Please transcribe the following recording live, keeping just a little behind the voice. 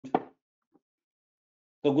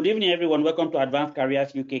So good evening, everyone. Welcome to Advanced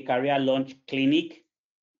Careers UK Career Launch Clinic,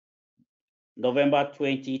 November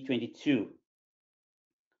 2022.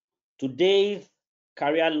 Today's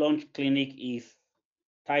Career Launch Clinic is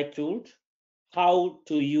titled How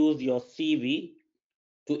to Use Your CV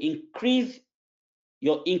to Increase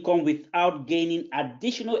Your Income Without Gaining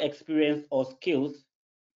Additional Experience or Skills.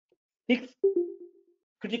 6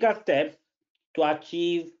 critical steps to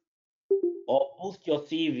achieve or boost your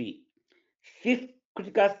CV. 6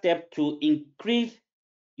 critical steps to increase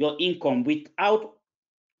your income without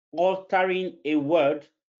altering a word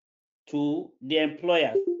to the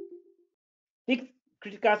employers. 6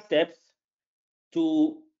 critical steps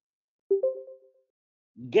to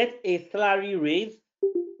get a salary raise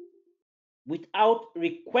without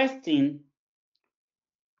requesting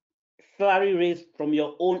salary raise from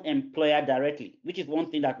your own employer directly, which is one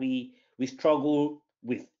thing that we struggle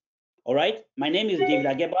with. All right, my name is David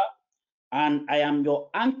Ageba, and I am your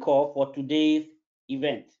anchor for today's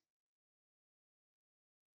event.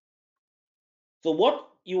 So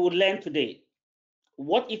what you will learn today: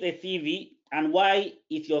 what is a CV and why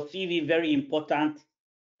is your CV very important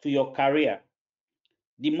to your career?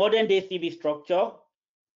 The modern day CV structure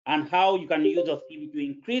and how you can use your CV to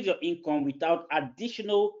increase your income without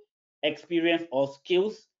additional experience or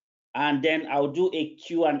skills. And then I'll do a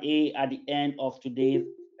Q&A at the end of today's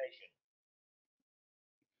session.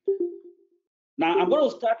 Now, I'm going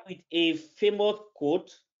to start with a famous quote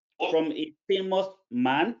from a famous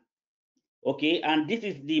man. Okay, and this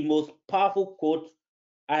is the most powerful quote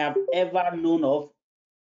I have ever known of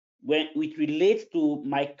which relates to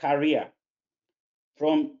my career,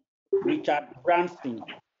 from Richard Branson,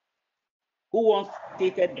 who once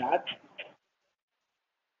stated that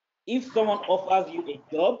if someone offers you a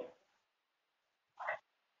job,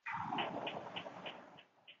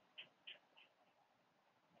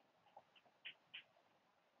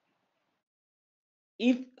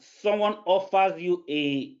 if someone offers you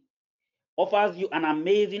an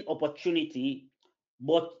amazing opportunity,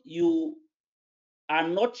 but you are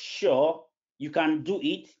not sure you can do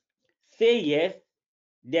it, say yes,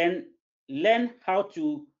 then learn how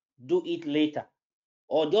to do it later,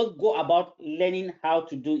 or just go about learning how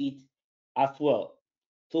to do it as well.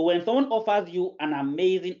 So when someone offers you an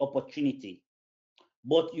amazing opportunity,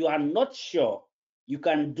 but you are not sure you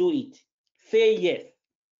can do it, say yes,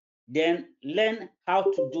 then learn how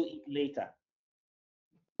to do it later.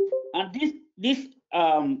 And this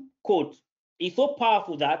quote is so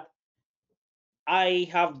powerful that I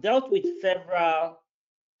have dealt with several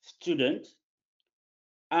students,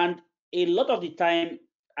 and a lot of the time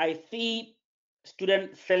I see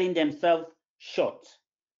students selling themselves short,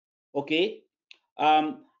 okay,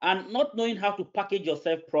 and not knowing how to package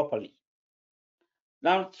yourself properly.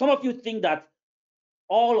 Now, some of you think that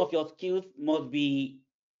all of your skills must be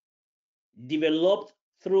developed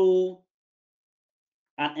through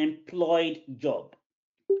an employed job,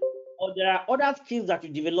 or there are other skills that you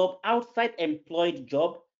develop outside employed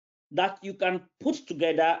job that you can put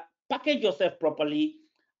together, package yourself properly,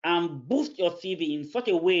 and boost your CV in such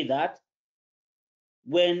a way that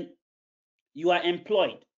when you are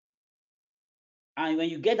employed and when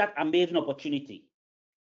you get that amazing opportunity,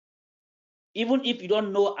 even if you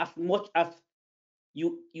don't know as much as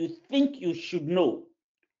you think you should know,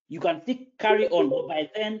 you can still carry on, but by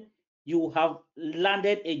then you have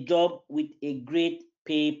landed a job with a great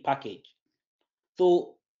pay package.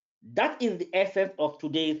 So that is the essence of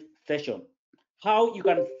today's session: how you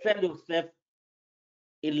can sell yourself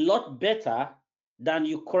a lot better than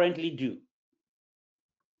you currently do.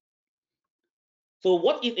 So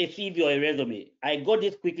what is a CV or a resume? I got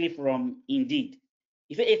this quickly from Indeed.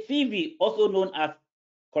 It's a CV, also known as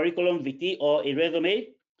curriculum vitae or a resume,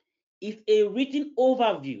 is a written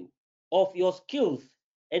overview of your skills,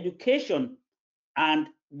 education, and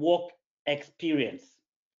work experience.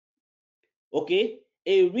 Okay,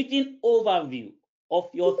 a written overview of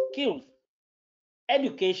your skills,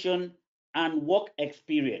 education, and work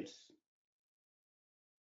experience.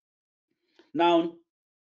 Now,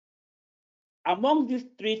 among these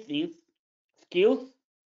three things, skills,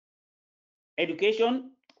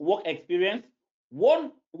 education, work experience,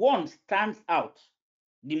 one stands out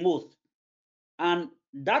the most. And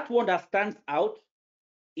that one that stands out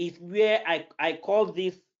is where I call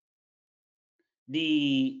this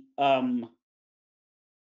the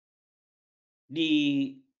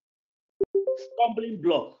stumbling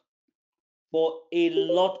block for a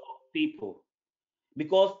lot of people,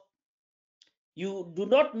 because you do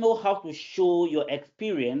not know how to show your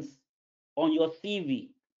experience on your CV,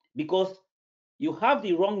 because you have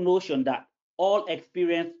the wrong notion that all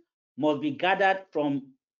experience must be gathered from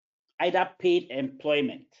either paid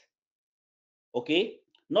employment. Okay,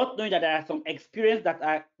 not knowing that there are some experience that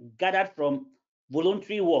are gathered from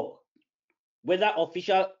voluntary work, whether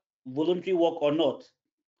official voluntary work or not,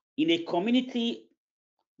 in a community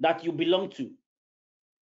that you belong to.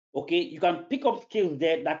 Okay, you can pick up skills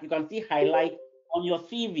there that you can see highlight on your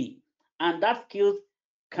CV, and that skills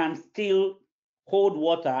can still hold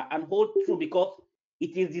water and hold true because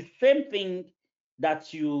it is the same thing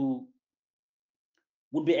that you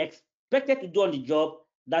would be expected to do on the job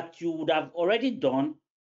that you would have already done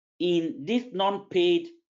in this non-paid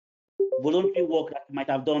voluntary work that you might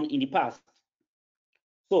have done in the past.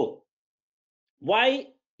 So, why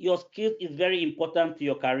your skills is very important to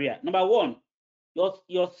your career? Number one, your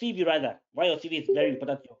CV rather. Why your CV is very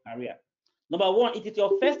important to your career? Number one, it is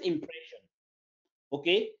your first impression.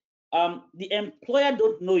 Okay, the employer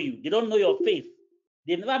don't know you. They don't know your face.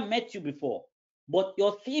 They've never met you before. But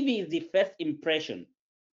your CV is the first impression,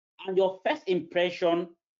 and your first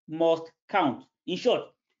impression must count. In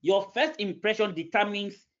short, your first impression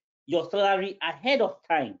determines your salary ahead of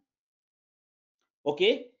time.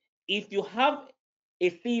 Okay, if you have a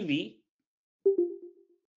CV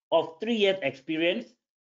of 3 years experience,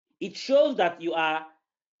 it shows that you are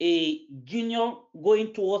a junior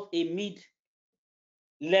going towards a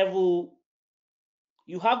mid-level.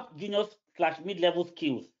 You have junior/mid-level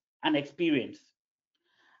skills and experience.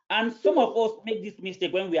 And some of us make this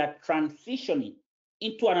mistake when we are transitioning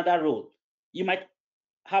into another role. You might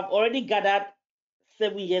have already gathered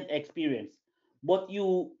 7 years experience, but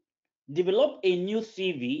you develop a new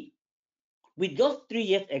CV with just 3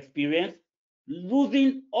 years experience,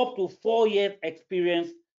 losing up to 4 years experience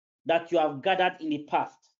that you have gathered in the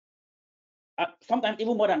past. Sometimes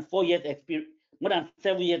even more than 4 years experience, more than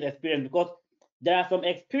 7 years experience, because there are some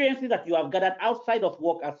experiences that you have gathered outside of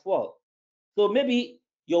work as well. So maybe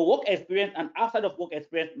your work experience and outside of work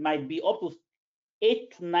experience might be up to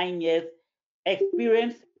 8 to 9 years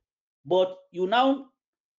experience, but you now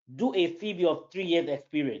do a CV of 3 years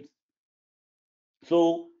experience.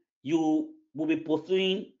 So you will be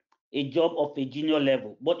pursuing a job of a junior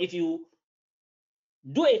level. But if you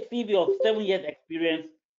do a CV of 7 years experience,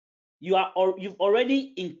 you've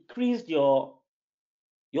already increased your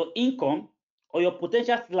income or your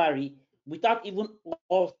potential salary without even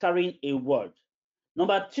altering a word.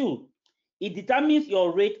 Number two, it determines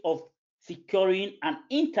your rate of securing an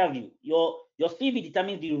interview. Your CV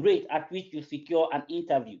determines the rate at which you secure an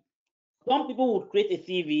interview. Some people would create a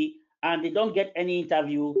CV and they don't get any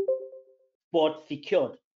interview spot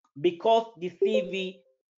secured because the CV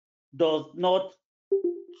does not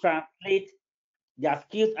translate their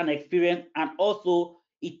skills and experience, and also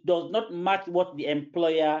it does not match what the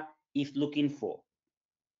employer is looking for.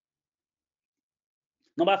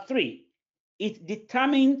 Number three, it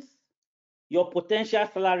determines your potential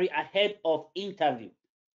salary ahead of interview.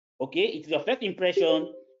 Okay, it's your first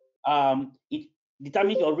impression. It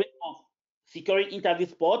determines your rate of securing interview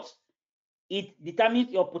spots. It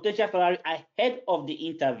determines your potential salary ahead of the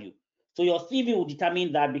interview. So your CV will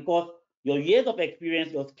determine that because your years of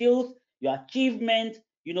experience, your skills, your achievement,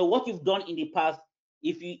 what you've done in the past.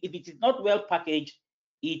 If it is not well packaged,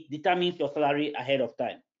 it determines your salary ahead of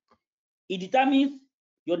time. It determines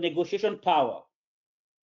your negotiation power.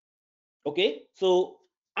 Okay, so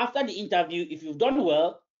after the interview, if you've done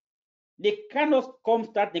well, they kind of come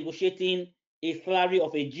start negotiating a salary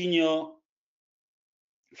of a junior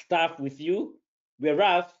staff with you,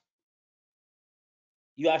 whereas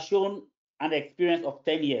you are shown an experience of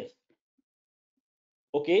 10 years.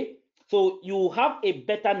 Okay, so you have a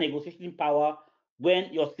better negotiating power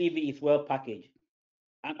when your CV is well packaged.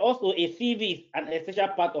 And also a CV is an essential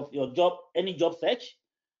part of your job, any job search.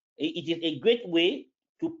 It is a great way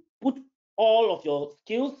to put all of your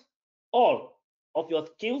skills,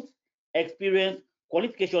 experience,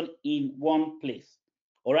 qualification in one place.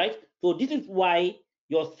 All right. So this is why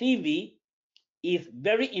your CV is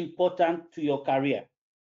very important to your career.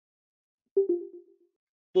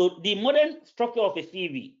 So the modern structure of a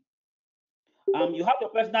CV, you have your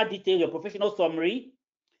personal detail, your professional summary,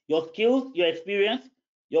 your skills, your experience,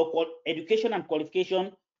 your education and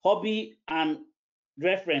qualification, hobby and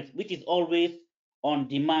reference, which is always on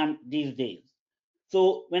demand these days.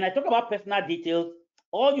 So when I talk about personal details,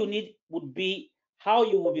 all you need would be how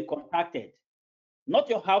you will be contacted, not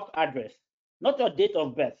your house address, not your date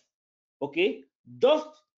of birth. Okay, just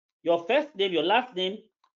your first name, your last name,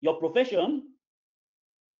 your profession,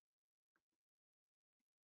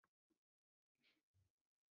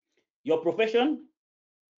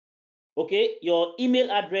 okay, your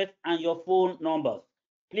email address and your phone numbers.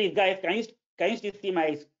 Please, guys, can you still see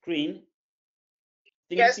my screen?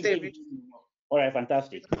 Yes, David. All right,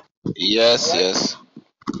 fantastic. All Yes, right. yes.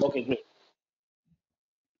 Okay, great.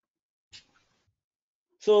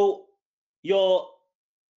 So your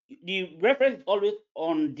the reference is always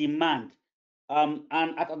on demand. And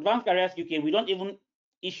at Advanced Careers UK, we don't even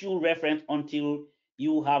issue reference until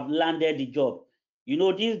you have landed the job. You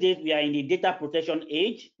know, these days we are in the data protection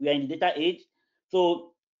age. We are in the data age.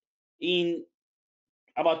 So in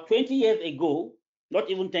about 20 years ago, not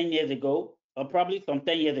even 10 years ago, or probably some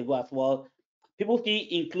 10 years ago as well, people still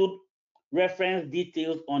include reference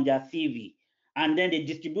details on their CV. And then they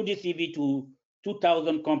distribute the CV to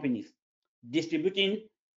 2,000 companies, distributing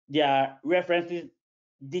their references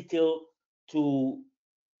detail to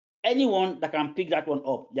anyone that can pick that one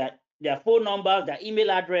up, their phone number, their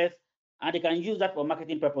email address, and they can use that for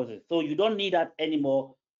marketing purposes. So you don't need that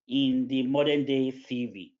anymore in the modern day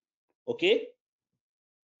CV. Okay?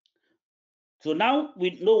 So now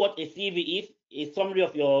we know what a CV is, a summary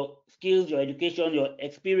of your skills, your education, your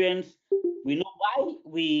experience. We know why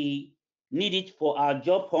we need it for our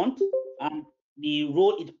job hunt and the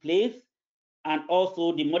role it plays, and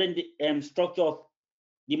also the modern structure of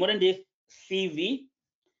the modern day CV.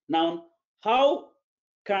 Now, how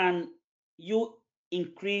can you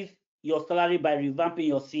increase your salary by revamping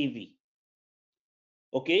your CV?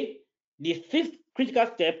 Okay. The fifth critical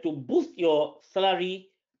step to boost your salary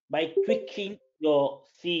by tweaking your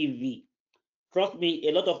CV. Trust me,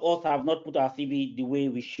 a lot of us have not put our CV the way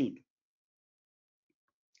we should.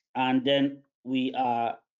 And then we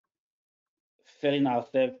are selling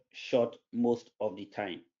ourselves short most of the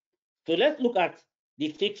time. So let's look at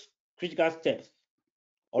the six critical steps.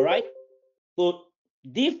 All right. So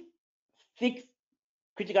these six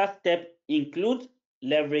critical steps include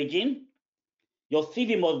leveraging. Your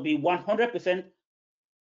CV must be 100%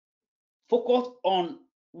 focused on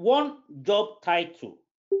one job title.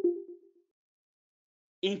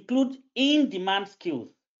 Include in-demand skills.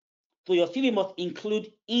 So your CV must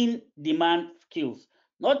include in-demand skills,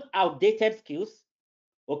 not outdated skills.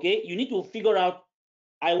 Okay, you need to figure out,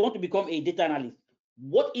 I want to become a data analyst.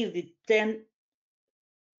 What is the 10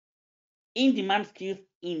 in-demand skills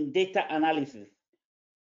in data analysis?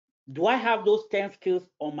 Do I have those 10 skills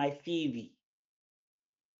on my CV?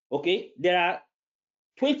 Okay, there are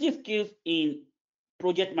 20 skills in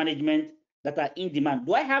project management that are in demand.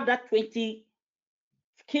 Do I have that 20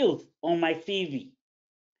 skills on my CV?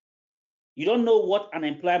 You don't know what an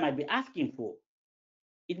employer might be asking for.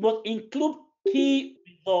 It must include key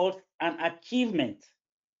results and achievements.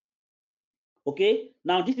 Okay,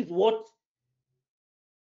 now this is what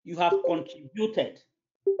you have contributed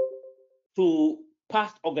to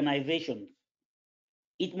past organizations.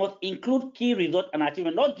 It must include key results and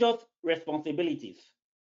achievements, not just responsibilities.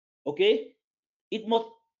 Okay, it must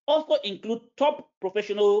also include top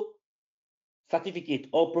professional certificate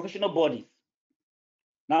or professional bodies.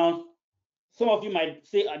 Now, some of you might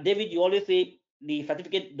say, David, you always say the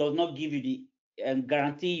certificate does not give you the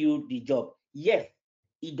guarantee you the job. Yes,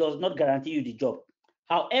 it does not guarantee you the job.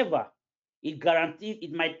 However, it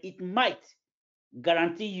might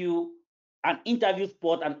guarantee you an interview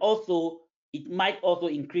spot, and also it might also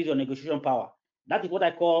increase your negotiation power. That is what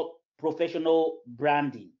I call professional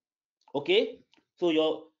branding. Okay,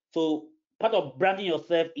 so part of branding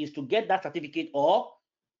yourself is to get that certificate, or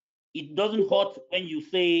it doesn't hurt when you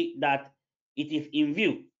say that it is in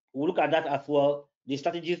view. We'll look at that as well, the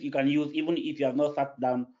strategies you can use even if you have not sat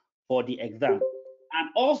down for the exam. And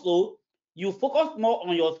also, you focus more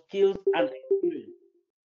on your skills and experience.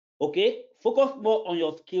 Okay, focus more on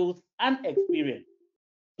your skills and experience.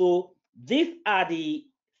 So these are the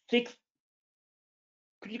six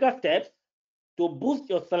critical steps to boost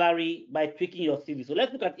your salary by tweaking your CV. So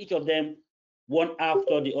let's look at each of them one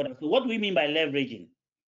after the other. So what do we mean by leveraging?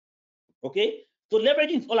 Okay, so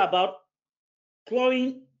leveraging is all about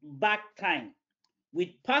clawing back time with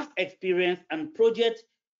past experience and projects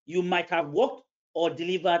you might have worked or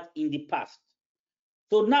delivered in the past.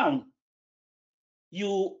 So now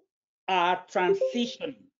you are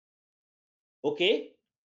transitioning, okay?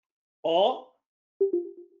 Or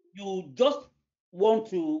you just want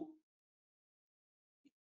to,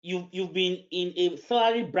 you've been in a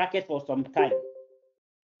salary bracket for some time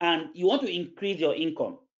and you want to increase your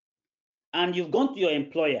income, and you've gone to your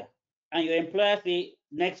employer and your employer say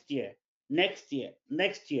next year, next year,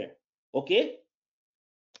 next year, okay?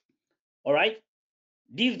 All right.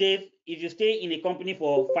 These days, if you stay in a company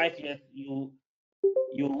for 5 years, you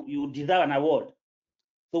deserve an award.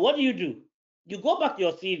 So what do? You go back to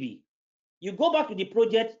your CV. You go back to the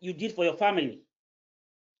project you did for your family.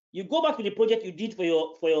 You go back to the project you did for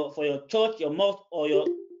your church, your mosque, or your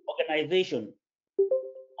organization.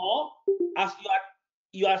 Or as you are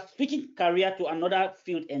you are switching career to another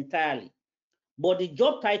field entirely, but the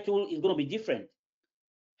job title is going to be different.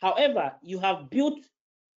 However, you have built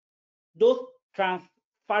those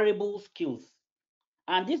transferable skills,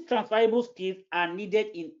 and these transferable skills are needed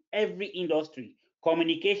in every industry: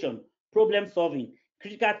 communication, problem solving,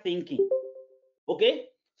 critical thinking. Okay,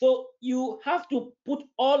 so you have to put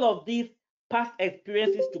all of these past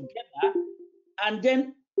experiences together and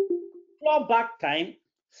then claw back time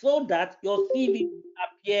so that your CV will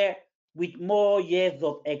appear with more years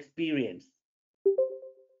of experience.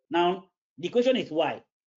 Now, the question is why?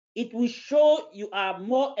 It will show you are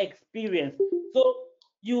more experienced. So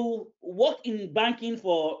you work in banking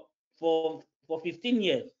for 15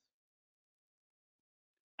 years,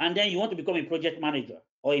 and then you want to become a project manager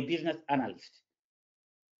or a business analyst.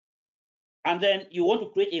 And then you want to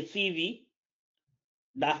create a CV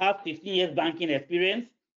that has 15 years banking experience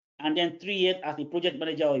and then 3 years as a project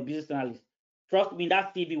manager or a business analyst. Trust me,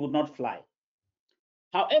 that CV would not fly.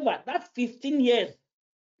 However, that 15 years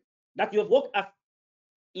that you have worked as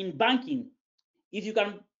in banking, if you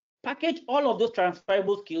can package all of those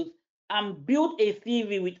transferable skills and build a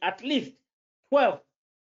CV with at least 12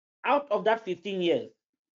 out of that 15 years,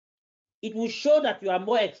 it will show that you are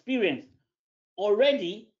more experienced.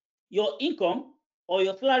 Already, your income or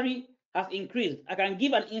your salary has increased. I can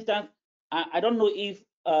give an instance. I don't know if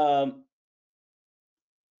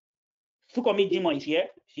Sukomi Jimo is here.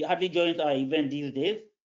 She hardly joins our event these days.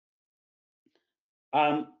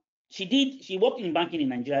 She worked in banking in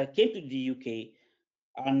Nigeria, came to the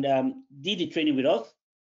UK, and did the training with us.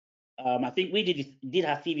 I think we did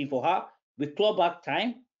her CV for her. We claw back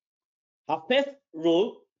time. Her first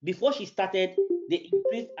role, before she started, they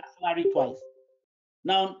increased her salary twice.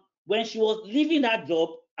 Now, when she was leaving that job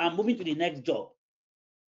and moving to the next job,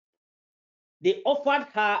 they offered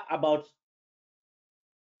her about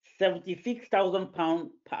 £76,000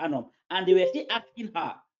 per annum, and they were still asking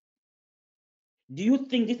her, "Do you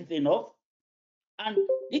think this is enough?" And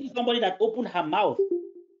this is somebody that opened her mouth.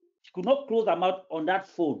 She could not close her mouth on that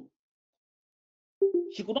phone.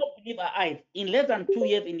 She could not believe her eyes. In less than 2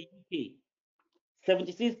 years in the UK,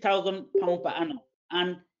 £76,000 per annum.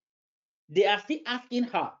 And they are still asking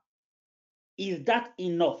her, is that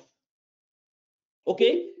enough?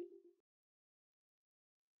 Okay?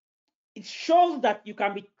 It shows that you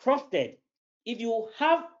can be trusted. If you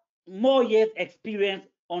have more years experience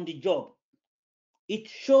on the job, it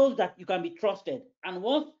shows that you can be trusted. And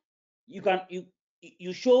once you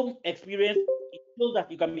show experience, it shows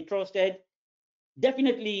that you can be trusted.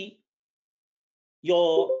 Definitely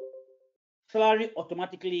your salary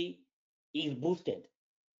automatically is boosted.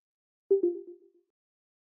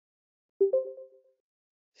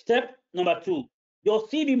 Step number 2, your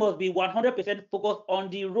CV must be 100% focused on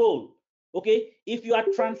the role. Okay, if you are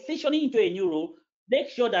transitioning into a new role, make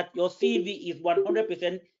sure that your CV is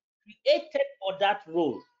 100% created for that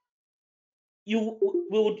role. We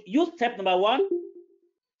would use step number 1,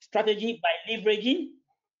 strategy by leveraging.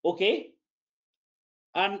 Okay,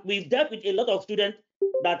 and we've dealt with a lot of students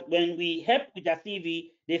that when we help with their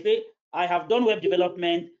CV, they say, I have done web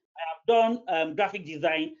development, I have done graphic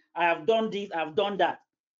design, I have done this, I have done that.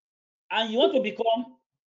 And you want to become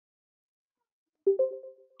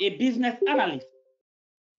a business analyst.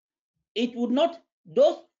 It would not,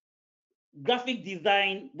 those graphic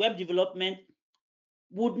design, web development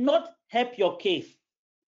would not help your case.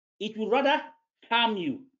 It would rather harm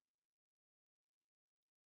you.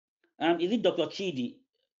 Is it Dr. Chidi?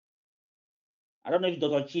 I don't know if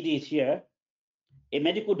Dr. Chidi is here. A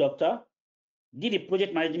medical doctor, did a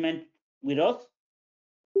project management with us,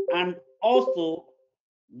 and also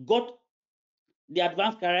got the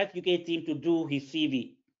Advanced Careers UK team to do his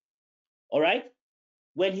CV. All right?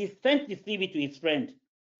 When he sent the CV to his friend,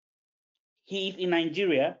 he is in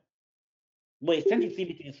Nigeria, but he sent his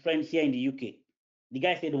CV to his friends here in the UK. The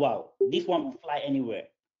guy said, wow, this one will fly anywhere.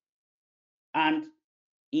 And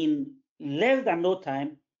in less than no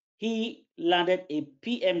time, he landed a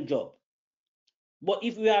PM job. But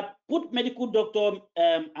if we had put medical doctor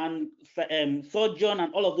and surgeon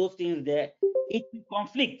and all of those things there, it will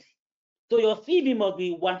conflict. So your CV must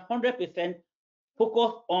be 100%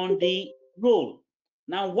 focused on the role.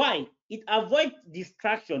 Now, why? It avoids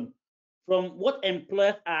distraction from what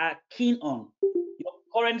employers are keen on, your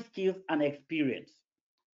current skills and experience.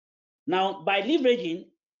 Now, by leveraging,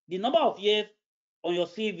 the number of years on your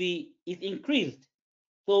CV is increased.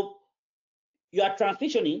 So you are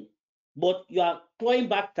transitioning, but you are clawing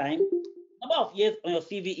back time. Number of years on your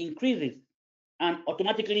CV increases, and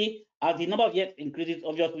automatically, as the number of years increases,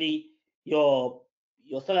 obviously your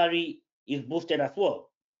salary is boosted as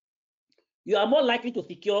well. You are more likely to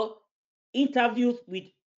secure interviews with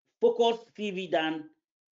focused CV than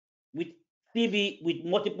with CV with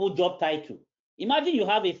multiple job title. Imagine you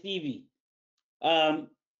have a CV,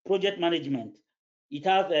 project management. It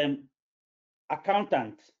has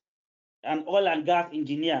accountant and oil and gas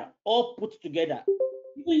engineer all put together.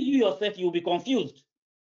 Even you yourself, you'll be confused.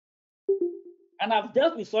 And I've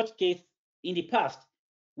dealt with such case in the past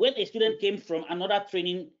when a student came from another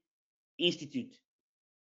training institute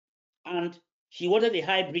and she wanted a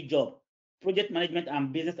hybrid job, project management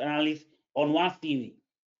and business analyst on one CV.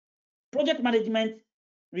 Project management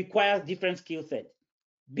requires different skill set.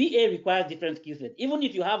 BA requires different skill set, even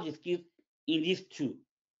if you have the skills in these two.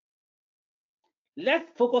 Let's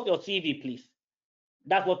focus your CV, please.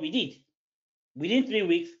 That's what we did. Within 3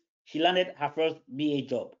 weeks, she landed her first BA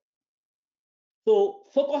job. So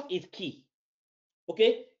focus is key.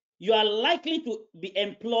 Okay, you are likely to be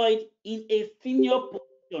employed in a senior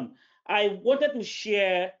position. I wanted to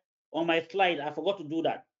share on my slide, I forgot to do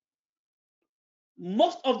that.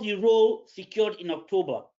 Most of the role secured in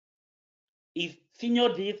October is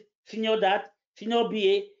senior this, senior that, senior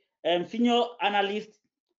BA, senior analyst,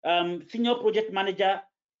 senior project manager.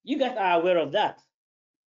 You guys are aware of that.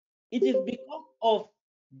 It is because of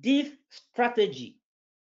this strategy.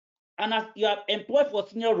 And as you are employed for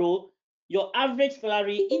senior role, your average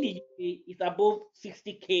salary in the UK is above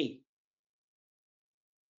 60K.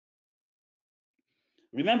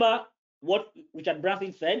 Remember what Richard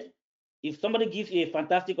Branson said? If somebody gives you a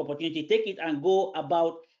fantastic opportunity, take it and go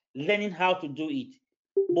about learning how to do it.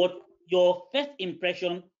 But your first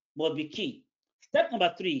impression must be key. Step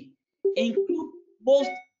number 3, include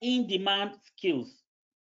most in-demand skills.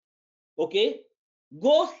 Okay?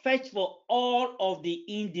 Go search for all of the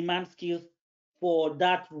in-demand skills for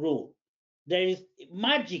that role. There is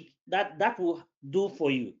magic that will do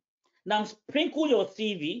for you. Now sprinkle your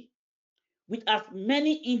CV with as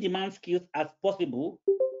many in-demand skills as possible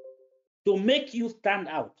to make you stand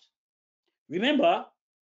out. Remember,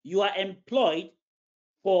 you are employed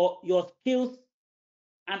for your skills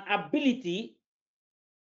and ability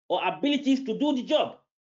or abilities to do the job.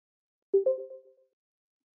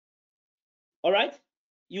 All right?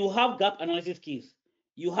 You have gap analysis skills.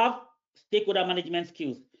 You have stakeholder management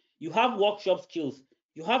skills. You have workshop skills.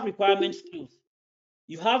 You have requirement skills.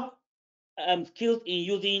 You have skills in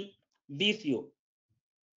using Visio.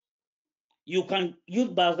 You can use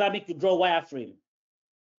Balsamic to draw wireframe.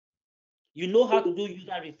 You know how to do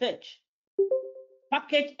user research.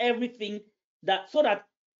 Package everything so that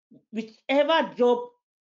whichever job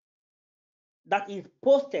that is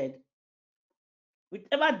posted,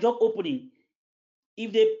 whichever job opening,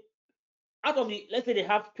 if they out of the, let's say they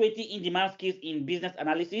have 20 in-demand skills in business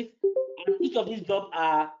analysis, and each of these jobs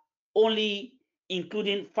are only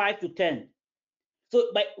including 5 to 10. So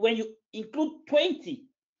when you include 20,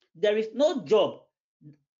 there is no job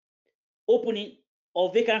opening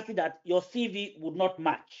or vacancy that your CV would not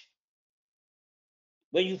match.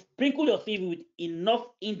 When you sprinkle your CV with enough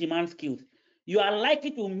in-demand skills, you are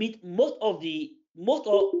likely to meet most or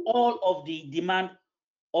all of the demand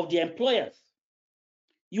of the employers.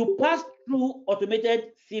 You pass through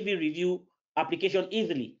automated CV review application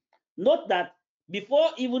easily. Note that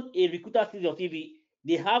before even a recruiter sees your CV,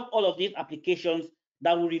 they have all of these applications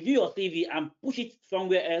that will review your CV and push it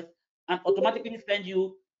somewhere else and automatically send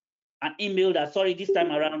you an email that, sorry, this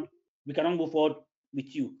time around, we cannot move forward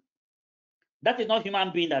with you. That is not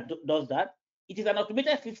human being that does that. It is an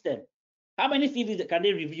automated system. How many CVs can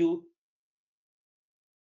they review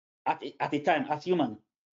at a time as human?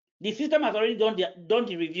 The system has already done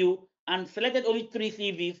the review and selected only 3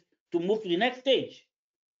 CVs to move to the next stage.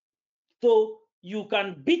 So you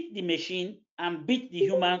can beat the machine and beat the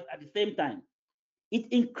humans at the same time. It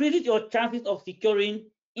increases your chances of securing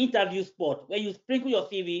interview spot when you sprinkle your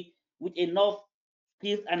CV with enough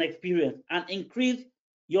skills and experience and increase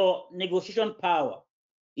your negotiation power.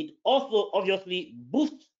 It also obviously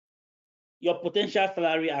boosts your potential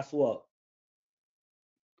salary as well.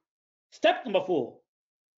 Step number 4,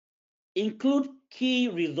 include key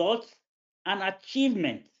results and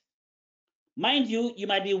achievements. Mind you, you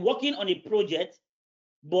might be working on a project,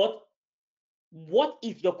 but what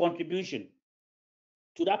is your contribution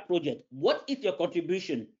to that project? What is your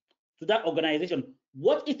contribution to that organization?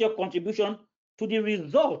 What is your contribution to the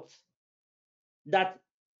results that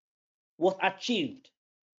was achieved?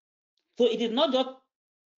 So it is not just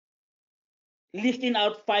listing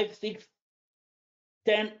out 5, 6,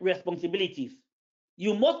 10 responsibilities.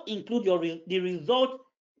 You must include the result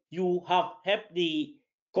you have helped the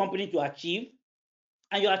company to achieve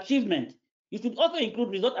and your achievement. You should also include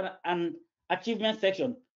result and achievement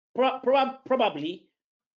section. Probably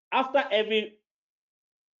after every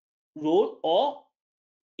role, or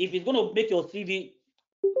if it's going to make your CV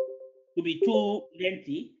to be too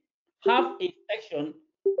lengthy, have a section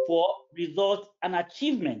for results and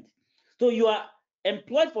achievement. So you are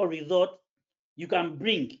employed for results you can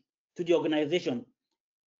bring to the organization.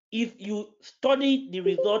 If you study the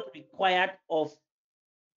results required of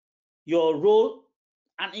your role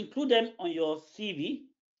and include them on your CV,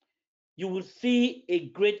 you will see a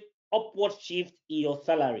great upward shift in your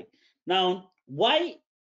salary. Now, why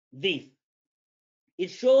this? It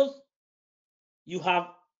shows you have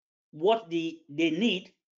what they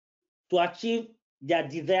need to achieve their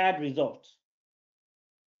desired results.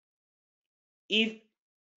 If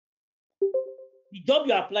the job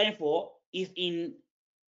you're applying for is in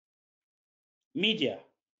media,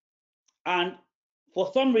 and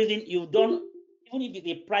for some reason you've done, even if it's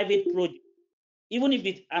a private project, even if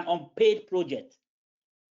it's an unpaid project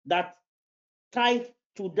that ties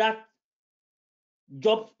to that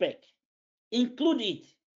job spec, include it.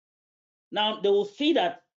 Now they will see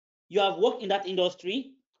that you have worked in that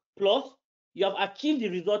industry, plus you have achieved the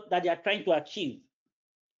result that they are trying to achieve.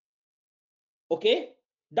 Okay,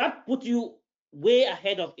 that puts you way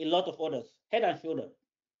ahead of a lot of others, head and shoulder.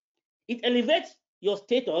 It elevates your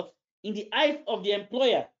status in the eyes of the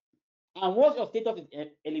employer. And once your status is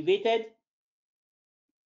elevated,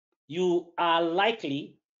 you are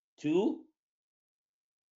likely to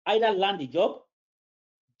either land the job,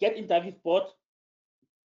 get interview spot,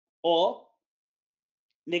 or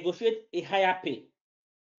negotiate a higher pay.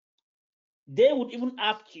 They would even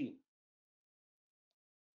ask you,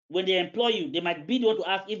 when they employ you, they might be the one to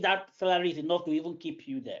ask if that salary is enough to even keep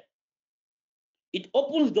you there. It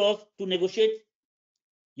opens doors to negotiate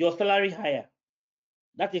your salary higher.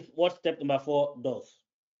 That is what step number 4 does.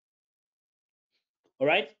 All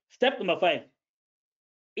right. Step number 5,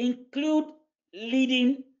 include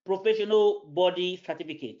leading professional body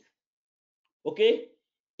certificates. Okay.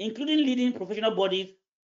 Including leading professional bodies,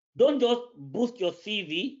 don't just boost your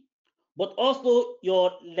CV, but also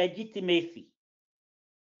your legitimacy.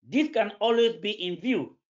 This can always be in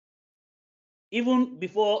view, even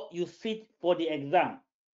before you sit for the exam.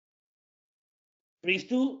 Prince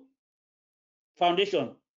 2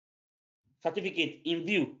 Foundation certificate in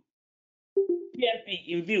view, PLP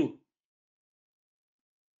in view,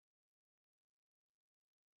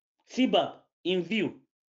 CBAP in view.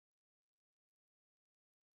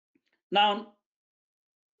 Now,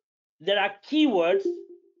 there are keywords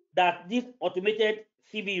that this automated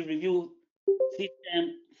CV review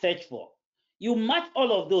system search for. You match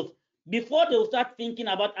all of those. Before they will start thinking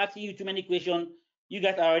about asking you too many questions, you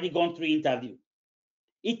guys are already gone through interview.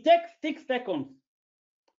 It takes 6 seconds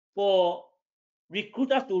for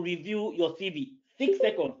recruiters to review your CV. 6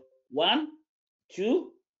 seconds. 1,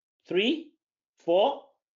 2, 3, 4,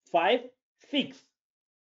 5, 6.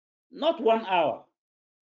 Not 1 hour.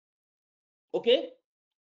 Okay?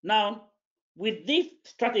 Now, with this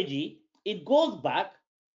strategy, it goes back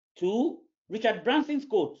to Richard Branson's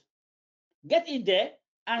quote. Get it there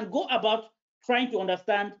and go about trying to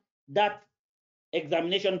understand that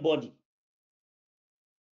examination body.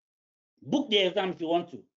 Book the exam if you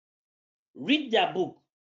want to. Read their book,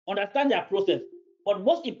 understand their process. But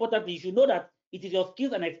most importantly, you should know that it is your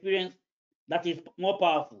skills and experience that is more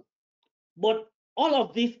powerful. But all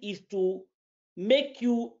of this is to make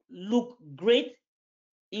you look great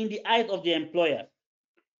in the eyes of the employer.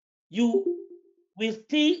 You will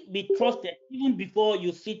still be trusted even before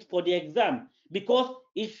you sit for the exam, because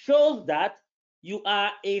it shows that you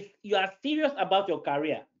are serious about your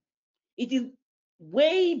career. It is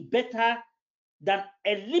way better than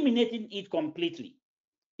eliminating it completely.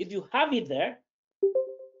 If you have it there,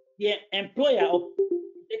 the employer or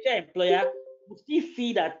potential employer will still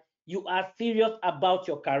see that you are serious about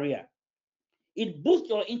your career. It boosts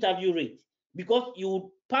your interview rate because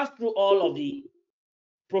you pass through all of the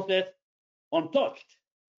process untouched,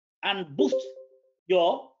 and boost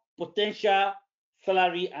your potential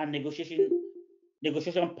salary and negotiation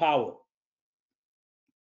power.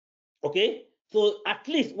 Okay, so at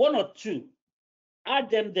least 1 or 2, add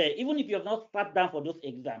them there. Even if you have not sat down for those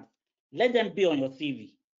exams, let them be on your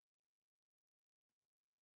CV.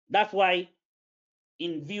 That's why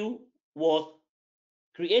InView was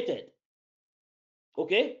created.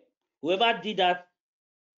 Okay, whoever did that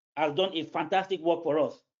has done a fantastic work for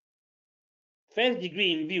us. First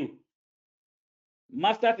degree in view,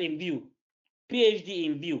 master's in view, PhD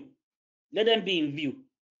in view. Let them be in view.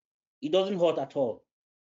 It doesn't hurt at all.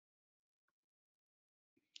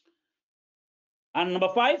 And number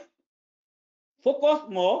 5, focus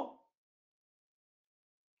more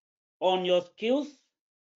on your skills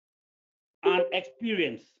and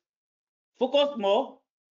experience. Focus more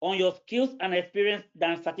on your skills and experience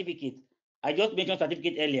than certificate. I just mentioned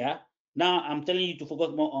certificate earlier. Now I'm telling you to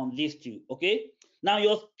focus more on these two. Okay. Now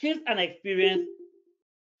your skills and experience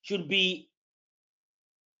should be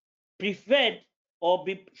preferred or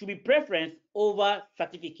should be preference over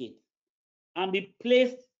certificate and be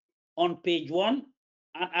placed on page 1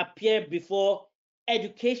 and appear before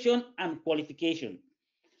education and qualification.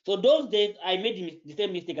 So those days I made the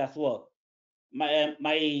same mistake as well.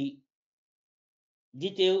 My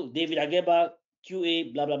detail, David Ageba,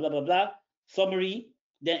 QA, blah blah blah blah blah, summary,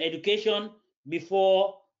 then education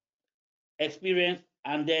before experience,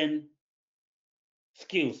 and then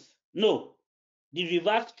skills. No, the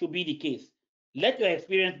reverse should be the case. Let your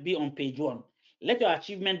experience be on page 1. Let your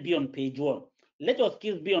achievement be on page 1. Let your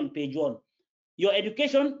skills be on page 1. Your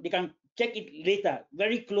education, they can check it later,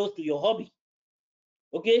 very close to your hobby.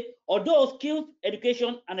 Okay, although skills,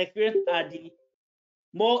 education, and experience are the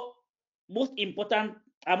most important,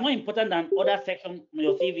 are more important than other sections on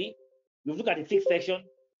your CV. We look at the 6th section.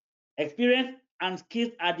 Experience and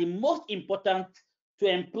skills are the most important to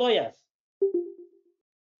employers.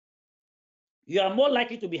 You are more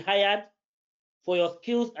likely to be hired for your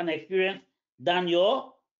skills and experience than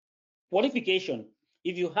your qualification.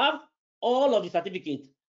 If you have all of the certificates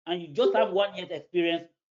and you just have 1 year's experience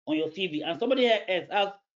on your CV, and somebody else has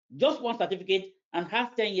just 1 certificate and has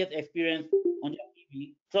 10 years experience on their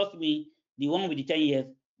CV, trust me, the one with the 10 years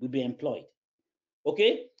will be employed.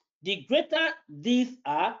 Okay? The greater these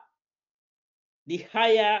are, the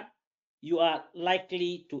higher you are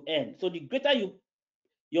likely to earn. So the greater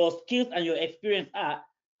your skills and your experience are,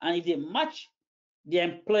 and if they match the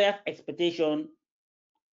employer's expectation,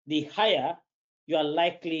 the higher you are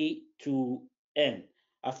likely to earn.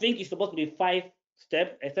 I think it's supposed to be 5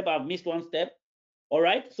 steps, except I've missed 1 step. All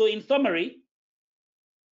right. So in summary,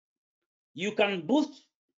 you can boost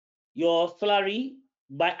your salary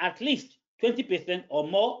by at least 20% or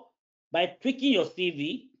more by tweaking your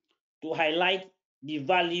CV to highlight the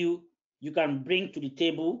value you can bring to the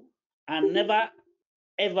table and never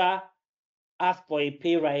ever ask for a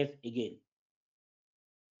pay rise again.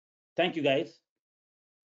 Thank you guys,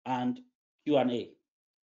 and Q&A.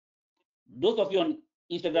 Those of you on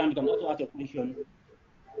Instagram, you can also ask your question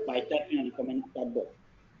by typing in the comment chat box.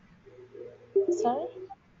 Sorry?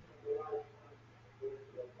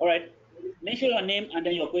 All right. Mention your name and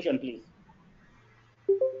then your question, please.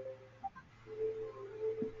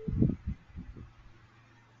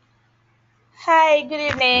 Hi, good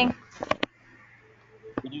evening.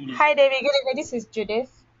 Good evening. Hi, David. Good evening. This is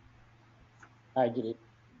Judith. Hi, Judith.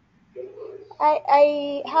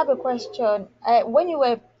 I have a question. When you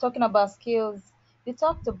were talking about skills, you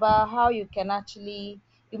talked about how you can actually,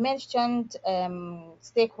 you mentioned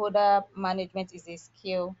stakeholder management is a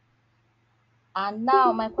skill. And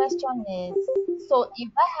now my question is, so if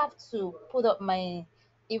I have to put up my,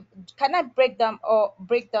 if can I break down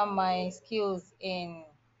my skills in,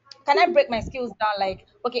 can I break my skills down like,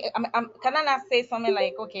 okay, can I not say something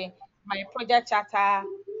like, okay, my project charter,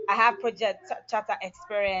 I have charter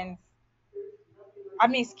experience, I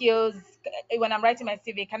mean skills. When I'm writing my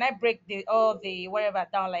CV, can I break all the whatever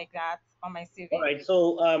down like that on my All CV? right.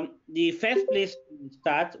 So the first place to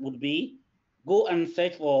start would be go and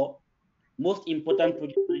search for most important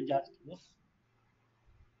project manager skills.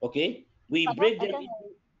 Okay. We break I them can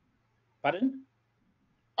into, pardon?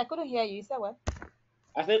 I couldn't hear you. You said what?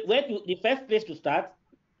 I said the first place to start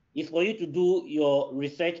is for you to do your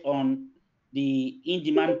research on the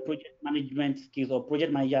in-demand project management skills or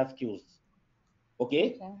project manager skills.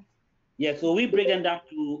 Okay. Okay. Yeah. So we break them down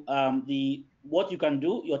to the what you can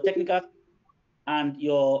do, your technical and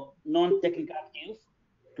your non-technical skills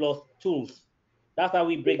plus tools. That's how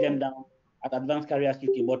we break them down at Advanced Careers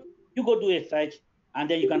UK. But you go do a search and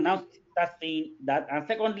then you can now start seeing that. And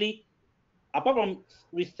secondly, apart from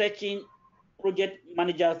researching project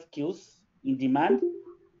manager skills in demand,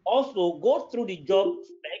 also go through the job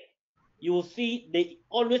spec. You will see they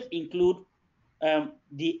always include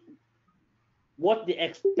the what they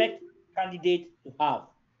expect candidates to have.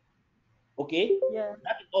 Okay, Yeah.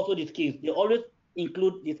 that is also the skills. They always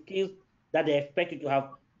include the skills that they expect you to have.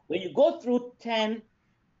 When you go through 10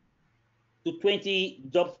 to 20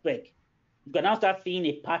 job spec, you can now start seeing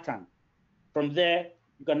a pattern. From there,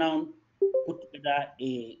 you can now put together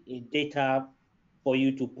a data for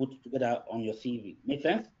you to put together on your CV. Make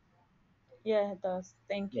sense? Yeah, it does.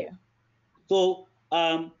 Thank Yeah. you. So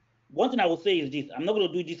one thing I will say is this: I'm not going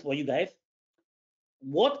to do this for you guys.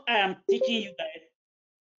 What I am teaching you guys,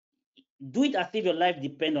 do it as if your life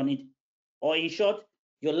depends on it, or in short,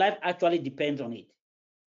 your life actually depends on it.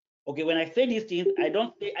 Okay, when I say these things, I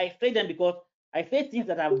don't say I say them because I say things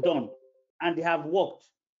that I've done and they have worked.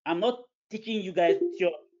 I'm not teaching you guys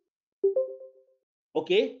theory.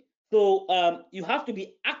 Okay, so you have to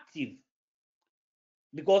be active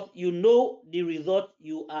because you know the result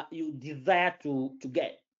you desire to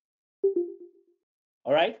get.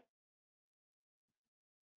 All right.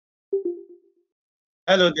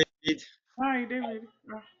 Hello, David. Hi, David.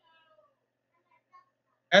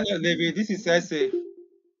 Hello, David. This is Ese.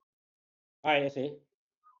 All right. I say.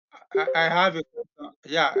 I have a question.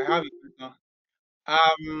 Yeah, I have a question.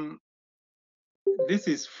 Um, this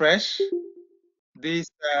is fresh. This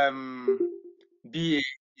BA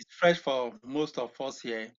is fresh for most of us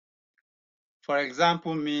here. For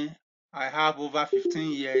example, me, I have over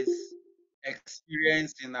 15 years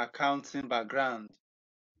experience in accounting background.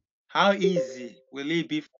 How easy will it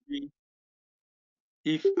be for me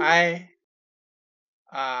if I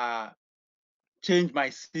change my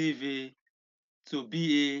CV to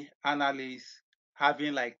be a analyst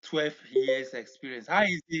having like 12 years experience? How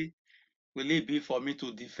easy will it be for me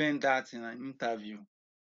to defend that in an interview?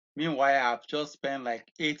 Meanwhile, I've just spent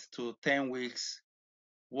like 8 to 10 weeks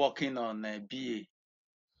working on BA. I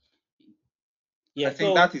Yeah.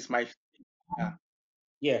 think that So is my yeah.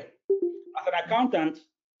 yeah, as an accountant,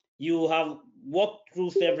 you have worked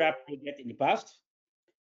through several projects in the past.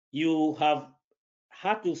 You have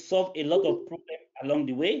had to solve a lot of problems along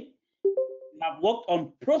the way. You have worked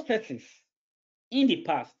on processes in the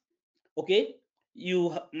past. Okay,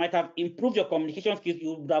 you might have improved your communication skills.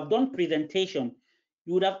 You would have done presentation.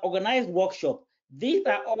 You would have organized workshop. These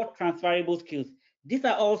are all transferable skills. These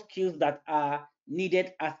are all skills that are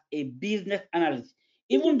needed as a business analyst.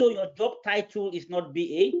 Even though your job title is not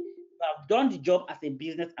BA, you have done the job as a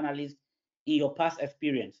business analyst in your past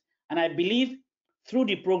experience. And I believe through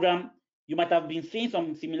the program, you might have been seeing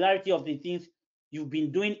some similarity of the things you've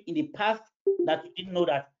been doing in the past that you didn't know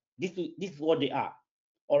that this is what they are.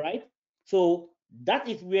 All right. So that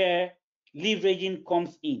is where leveraging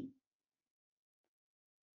comes in.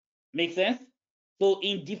 Make sense? So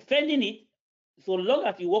in defending it, so long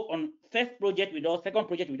as you work on first project with us, second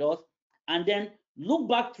project with us, and then look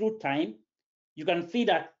back through time, you can see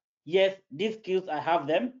that yes, these skills I have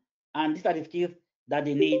them, and these are the skills that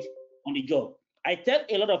they need on the job. I tell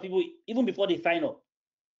a lot of people even before they sign up,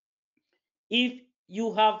 if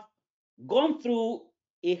you have gone through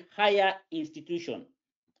a higher institution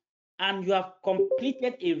and you have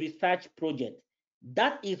completed a research project,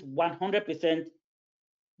 that is 100%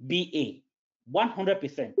 BA.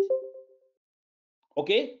 100%.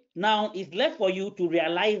 Okay? Now it's left for you to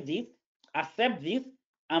realize this, accept this,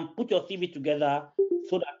 and put your CV together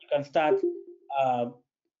so that you can start uh,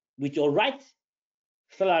 with your right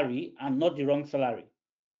salary and not the wrong salary.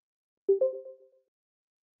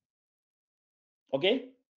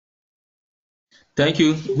 Okay? Thank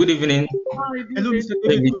you. Good evening, Hi, Hello, David. Mr.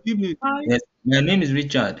 David. David. Good evening. Hi. Yes, my name is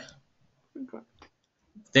Richard.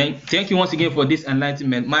 Thank you once again for this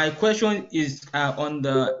enlightenment. My question is on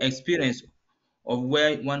the experience of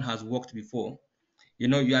where one has worked before. You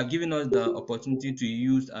know, you have given us the opportunity to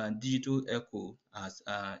use digital echo as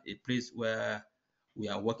a place where we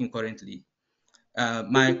are working currently.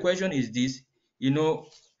 My question is this: you know,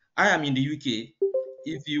 I am in the UK.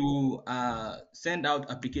 If you send out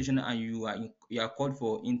application and you are called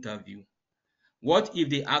for interview, what if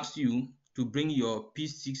they ask you to bring your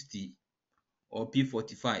P60 or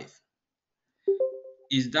P45?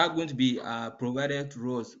 Is that going to be provided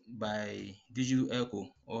to us by Digital Echo,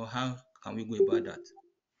 or how can we go about that?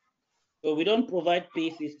 So we don't provide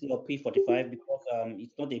P60 or P45 because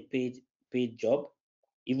it's not a paid job,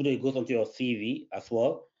 even though it goes onto your CV as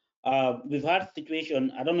well. We've had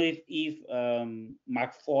situation. I don't know if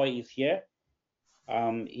Mark Foy is here.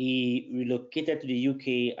 He relocated to the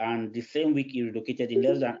UK, and the same week he relocated in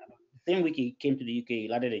less than the same week he came to the UK, he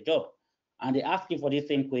landed a job, and they asked him for this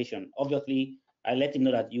same question. Obviously, I let him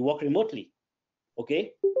know that you work remotely.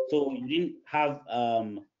 Okay, so you didn't have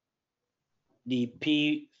the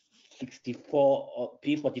P64 or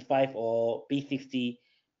P45 or P60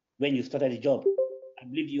 when you started the job. I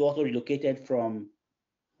believe you also relocated from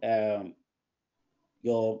um,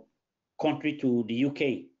 your country to the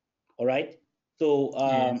UK. All right. So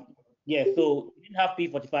Yes. yeah, so you didn't have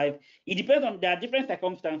P45. It depends on there are different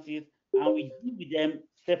circumstances, and we deal with them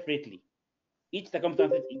separately. Each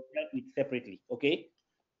circumstances is dealt with separately. Okay.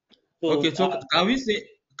 Okay, So so can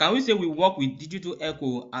we say we work with Digital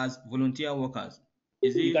Echo as volunteer workers?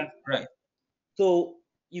 Is you it can right? so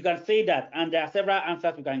you can say that, and there are several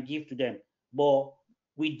answers we can give to them, but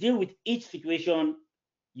we deal with each situation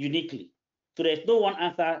uniquely. So there's no one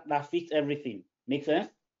answer that fits everything. Make sense?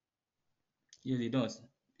 Yes, it does.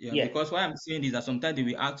 Yeah, Yes. because why I'm saying is that sometimes they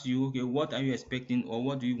will ask you, okay, what are you expecting or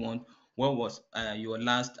what do you want? what was your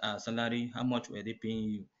last salary, how much were they paying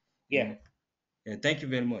you, you Yeah, know. Thank you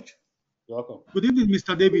very much. you're welcome. Good evening,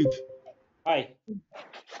 Mr. David. Hi.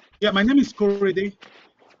 Yeah, my name is Korede.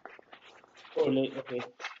 Okay.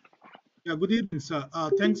 Yeah, good evening, sir.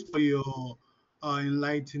 Thanks for your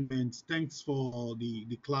enlightenment. Thanks for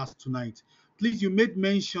the class tonight. Please, you made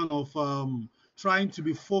mention of trying to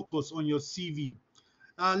be focused on your CV.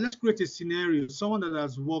 Let's create a scenario. Someone that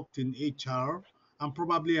has worked in HR and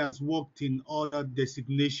probably has worked in other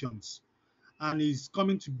designations and is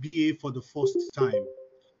coming to BA for the first time.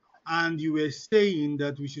 And you were saying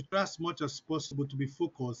that we should try as much as possible to be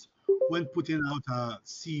focused when putting out a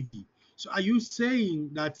CV. So are you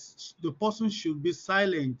saying that the person should be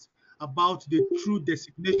silent about the true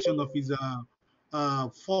designation of his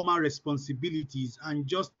former responsibilities and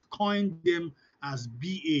just coin them as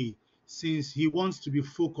BA since he wants to be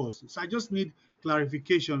focused? So I just need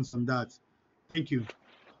clarifications on that. Thank you.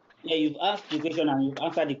 Yeah, you've asked the question and you've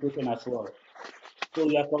answered the question as well. So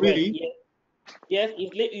you are correct. Really? Yes,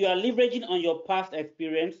 yes. You are leveraging on your past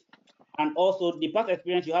experience, and also the past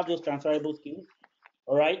experience, you have those transferable skills.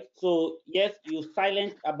 All right. So yes, you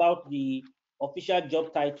silent about the official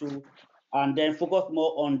job title, and then focus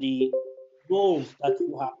more on the roles that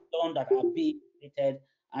you have done that are being created,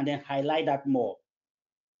 and then highlight that more.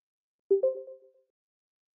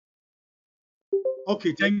 Okay,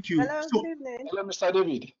 Okay. thank you. Hello, good So, evening. Hello, Mr.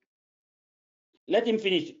 David. Let him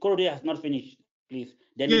finish. Korode has not finished, please.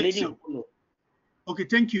 Then the yeah, lady so will follow. okay,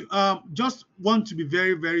 thank you. Just want to be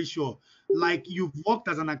very, very sure. Like you've worked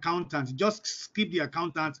as an accountant, just skip the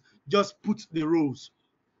accountant, just put the roles.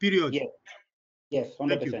 Period. Yes, yes,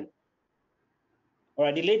 Thank you. 100%. All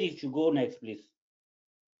right, the lady should go next, please.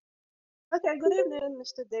 Okay, good evening,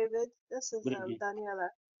 Mr. David. This is Good evening. Daniela.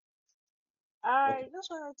 Okay. I just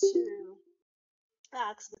wanted to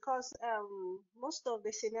ask because most of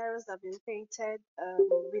the scenarios that have been painted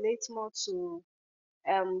relate more to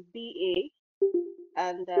BA,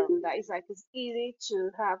 and that is like it's easy to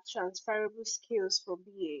have transferable skills for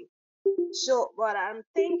BA. So, what I'm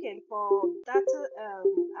thinking for data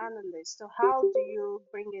analyst, so how do you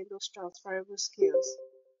bring in those transferable skills?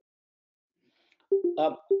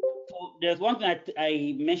 Uh, so there's one thing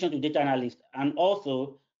I mentioned to data analyst, and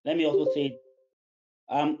also let me also say,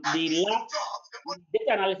 the last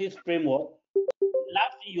data analysis framework,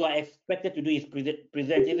 last thing you are expected to do is present,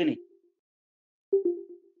 isn't it?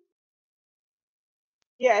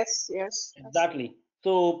 Yes, yes. Exactly.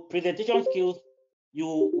 So presentation skills,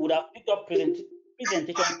 you would have picked up presentation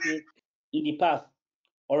skills in the past.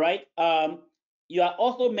 All right. You are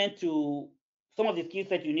also meant to some of the skill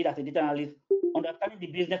sets you need as a data analyst, understanding the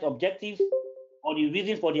business objectives or the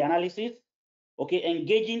reason for the analysis. Okay,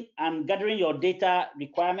 engaging and gathering your data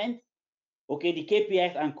requirements. Okay, the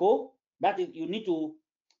KPIs and co. That is you need to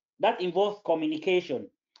that involves communication.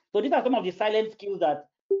 So these are some of the silent skills that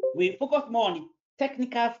we focus more on the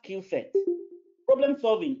technical skill set. Problem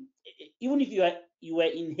solving, even if you were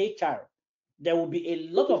in HR, there will be a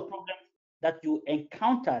lot of problems that you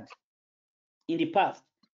encountered in the past.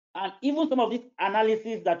 And even some of these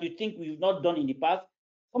analysis that you think we've not done in the past,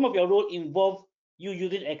 some of your role involves you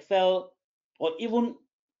using Excel or even,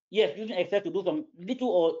 yes, using Excel to do some little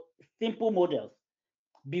or simple models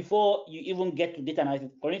before you even get to data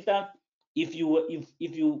analysis. For instance, if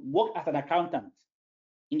you work as an accountant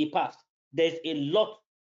in the past, there's a lot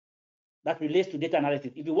that relates to data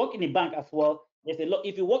analysis. If you work in a bank as well, there's a lot.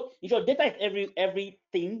 If you work, if your data is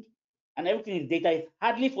everything, and everything is data, it's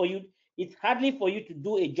hardly for you to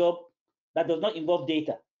do a job that does not involve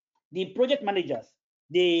data. The project managers,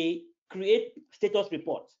 they create status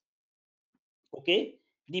reports. Okay,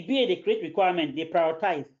 the BA, they create requirements, they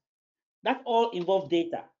prioritize. That all involves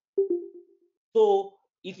data. So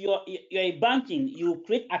if you're a banking, you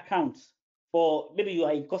create accounts for maybe you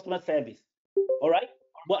are in customer service, all right.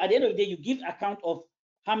 But at the end of the day, you give account of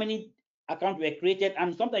how many accounts were created,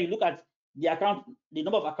 and sometimes you look at the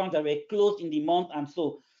number of accounts that were closed in the month, and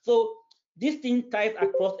so this thing ties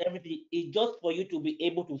across everything. Is just for you to be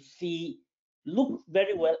able to see, look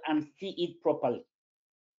very well, and see it properly.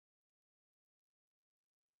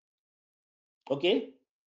 Okay.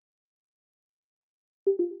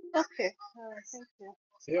 Okay, thank you.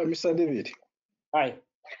 Yeah, Mr. David. Hi.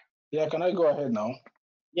 Yeah, can I go ahead now?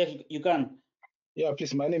 Yes, you can. Yeah,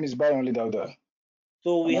 please. My name is Bayon Lidauda,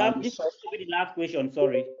 So we and I'm have a this soft. will be the last question.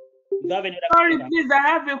 Sorry. If you have any other Sorry, questions, please, I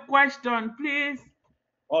have a question, please.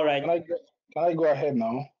 all Can right. I go, can I go ahead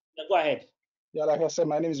now? Yeah, go ahead. Yeah, like I said,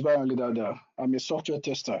 my name is Bayon Lidauda. I'm a software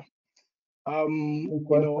tester. Good You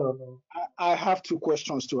know, question. I have two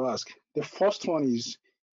questions to ask. The first one is,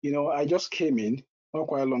 I just came in not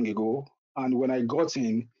quite long ago, and when I got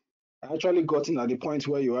in, I actually gotten at the point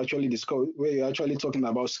where you actually discover where you're actually talking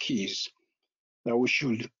about skills that we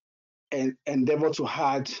should endeavor to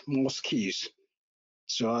add more skills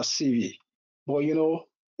to our CV. But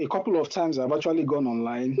a couple of times I've actually gone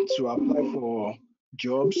online to apply for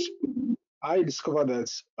jobs. I discovered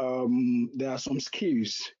that there are some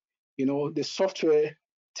skills. The software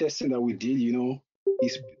testing that we did,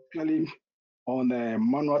 is basically on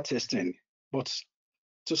manual testing. But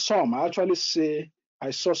to some, I actually say I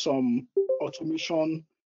saw some automation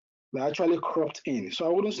that actually cropped in. So I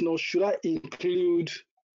wouldn't know, should I include,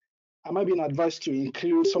 am I being advised to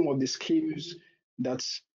include some of the skills that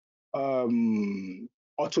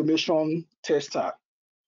automation tester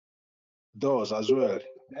does as well?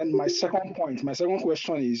 And my second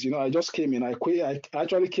question is, I just came in, I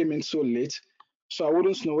actually came in so late, so I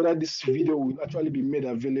wouldn't know whether this video will actually be made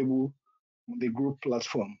available on the group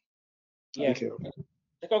platform. Yes. Thank you.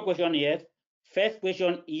 Second question, yes. First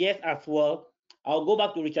question, yes as well. I'll go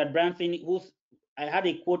back to Richard Branson, who's I had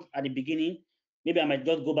a quote at the beginning. Maybe I might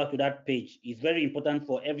just go back to that page. It's very important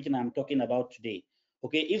for everything I'm talking about today.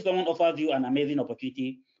 Okay, if someone offers you an amazing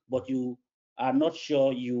opportunity, but you are not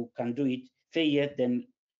sure you can do it, say yes, then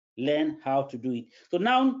learn how to do it. So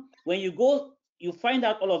now, when you go, you find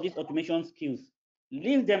out all of these automation skills,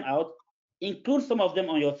 leave them out, include some of them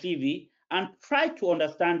on your CV, and try to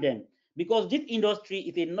understand them, because this industry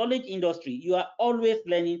is a knowledge industry. You are always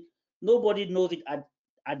learning. Nobody knows it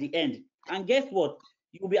at the end. And guess what?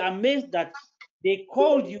 You'll be amazed that they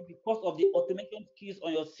called you because of the automation skills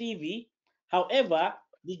on your CV. However,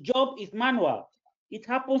 the job is manual. It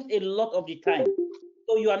happens a lot of the time.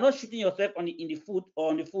 So you are not shooting yourself in the foot or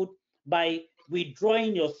on the foot by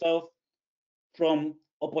withdrawing yourself from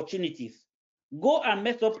opportunities. Go and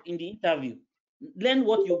mess up in the interview. Learn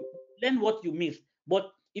what you missed.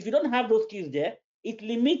 But if you don't have those skills there, it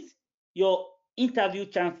limits your interview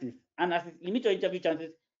chances. And as it limits your interview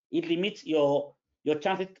chances, it limits your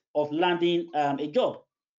chances of landing a job,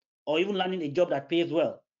 or even landing a job that pays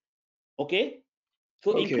well. Okay?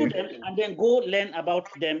 So include them and then go learn about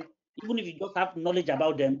them. Even if you just have knowledge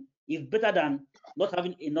about them, it's better than not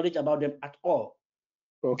having a knowledge about them at all.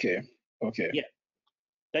 Okay. Yeah.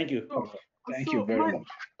 Thank you. So, Thank you so very my, much.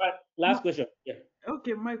 Right. Last question. Yeah.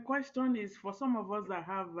 okay, my question is for some of us that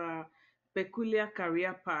have peculiar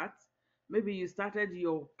career paths. Maybe you started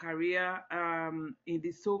your career in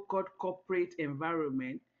the so-called corporate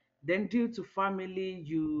environment, then due to family,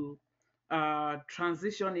 you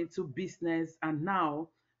transition into business, and now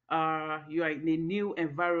you are in a new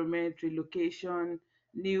environment, relocation,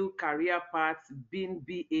 new career paths, being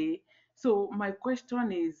BA. So my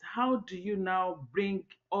question is, how do you now bring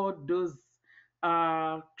all those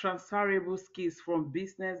transferable skills from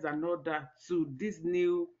business and all that to this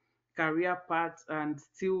new career path, and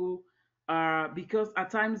still because at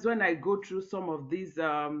times when I go through some of these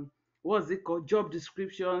what's it called, job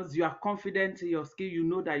descriptions, you are confident in your skill, you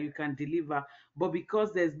know that you can deliver, but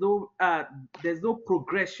because there's no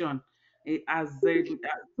progression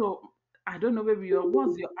so I don't know, maybe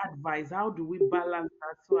what's your advice, how do we balance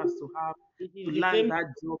that so as to have It to is the land same. that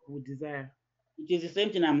job we desire? It is the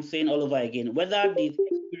same thing I'm saying all over again. Whether this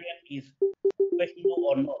experience is professional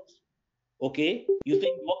or not. Okay. You say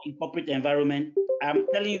you work in corporate environment. I'm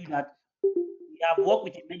telling you that we have worked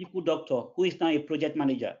with a medical doctor who is now a project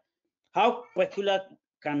manager. How peculiar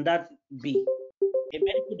can that be? A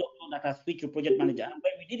medical doctor that has switched to project manager. And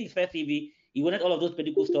when we did his first CV, he wanted all of those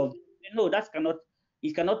medical stuff. No,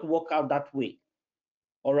 it cannot work out that way.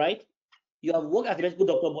 All right. You have worked as a medical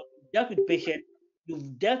doctor, but you've dealt with patients,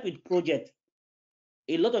 you've dealt with projects.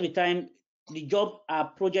 A lot of the time, the jobs are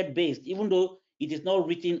project based, even though it is not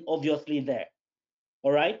written obviously there.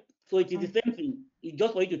 All right. So it is the same thing. It's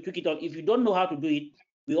just for you to tweak it out. If you don't know how to do it,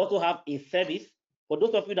 we also have a service for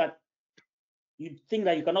those of you that you think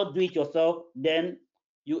that you cannot do it yourself. Then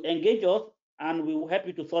you engage us, and we will help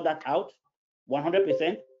you to sort that out,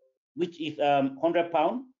 100%, which is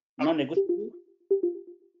 £100, non-negotiable.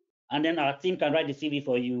 And then our team can write the CV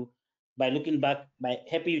for you by looking back, by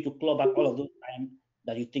helping you to claw back all of those time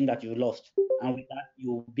that you think that you lost. And with that,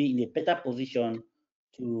 you'll be in a better position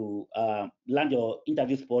to land your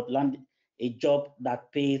interview spot, land a job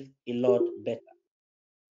that pays a lot better.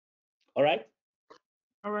 All right?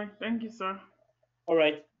 All right, thank you, sir. All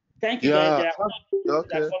right. Thank you, guys. Yeah, There are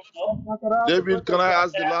other meetings that okay. are coming up. David, can I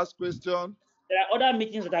ask the last question? There are other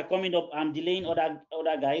meetings that are coming up. I'm delaying other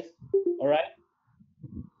guys. All right?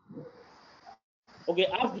 Okay,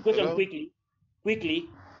 ask the question Hello? quickly. Quickly.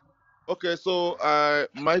 Okay, so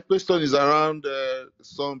my question is around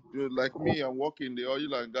some like me. I'm working in the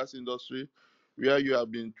oil and gas industry, where you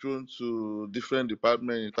have been thrown to different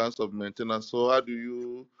departments in terms of maintenance. So how do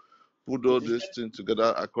you put all these things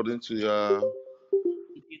together according to Same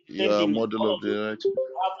your thing. model All of of the those writing.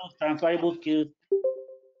 have those transferable skills.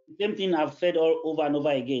 Same thing I've said all over and over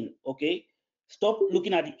again. Okay, stop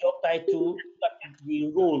looking at the job title, look at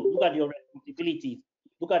the role, look at your responsibilities,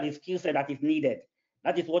 look at the skill set that is needed.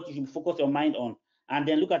 That is what you should focus your mind on, and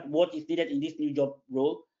then look at what is needed in this new job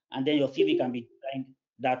role, and then your CV can be designed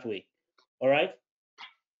that way. All right.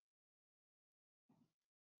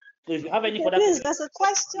 So if you have any Okay, further please, questions, there's a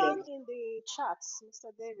question in the chat,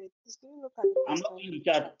 Mr. David. Please, can you look at the I'm not question in in the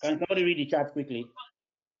the chat? chat. Can somebody read the chat quickly?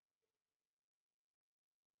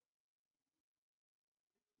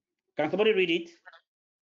 Can somebody read it?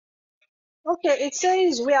 Okay, it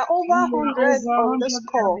says we are over We are 100 over on this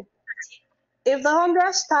 100 call. If the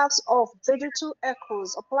 100 staffs of Digital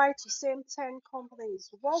Echoes apply to same 10 companies,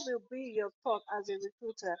 what will be your thought as a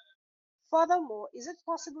recruiter? Furthermore, is it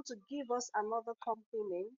possible to give us another company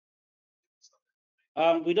name?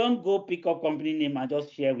 We don't go pick up company name and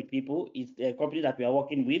just share with people. It's a company that we are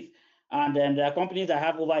working with, and then there are companies that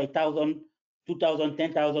have over 1,000, 2,000,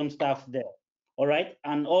 10,000 staff there. All right,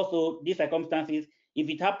 and also these circumstances, if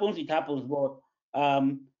it happens, it happens, but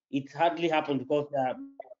it hardly happens because there are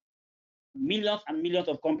millions and millions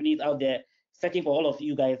of companies out there searching for all of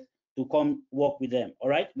you guys to come work with them. All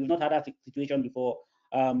right, we've not had that situation before.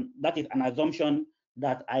 That is an assumption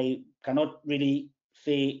that I cannot really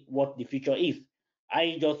say what the future is.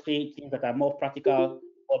 I just say things that are more practical,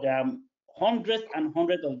 but there are hundreds and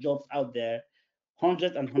hundreds of jobs out there,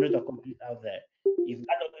 hundreds and hundreds of companies out there. If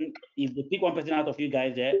that doesn't, if they pick one person out of you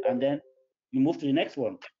guys there, and then you move to the next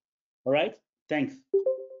one. All right, thanks.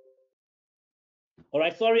 All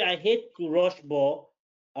right, sorry, I hate to rush, but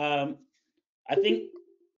I think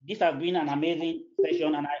this has been an amazing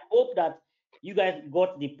session, and I hope that you guys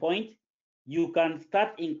got the point. You can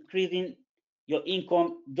start increasing your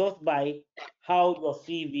income just by how your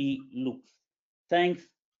CV looks. Thanks,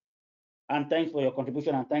 and thanks for your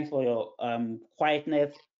contribution, and thanks for your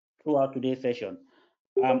quietness throughout today's session.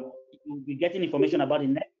 You'll be getting information about the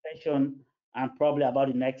next session and probably about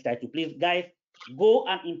the next title. Please, guys, go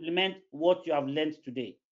and implement what you have learned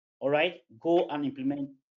today. All right? Go and implement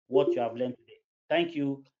what you have learned today. Thank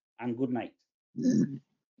you and good night.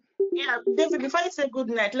 Yeah, David, before you say good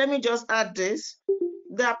night, let me just add this.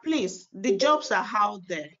 Please, the jobs are out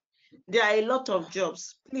there. There are a lot of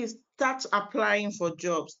jobs. Please start applying for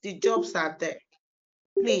jobs. The jobs are there.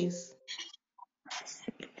 Please.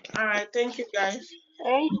 All right. Thank you, guys.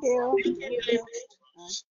 Thank you. Thank you, David.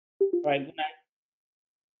 All right, good night.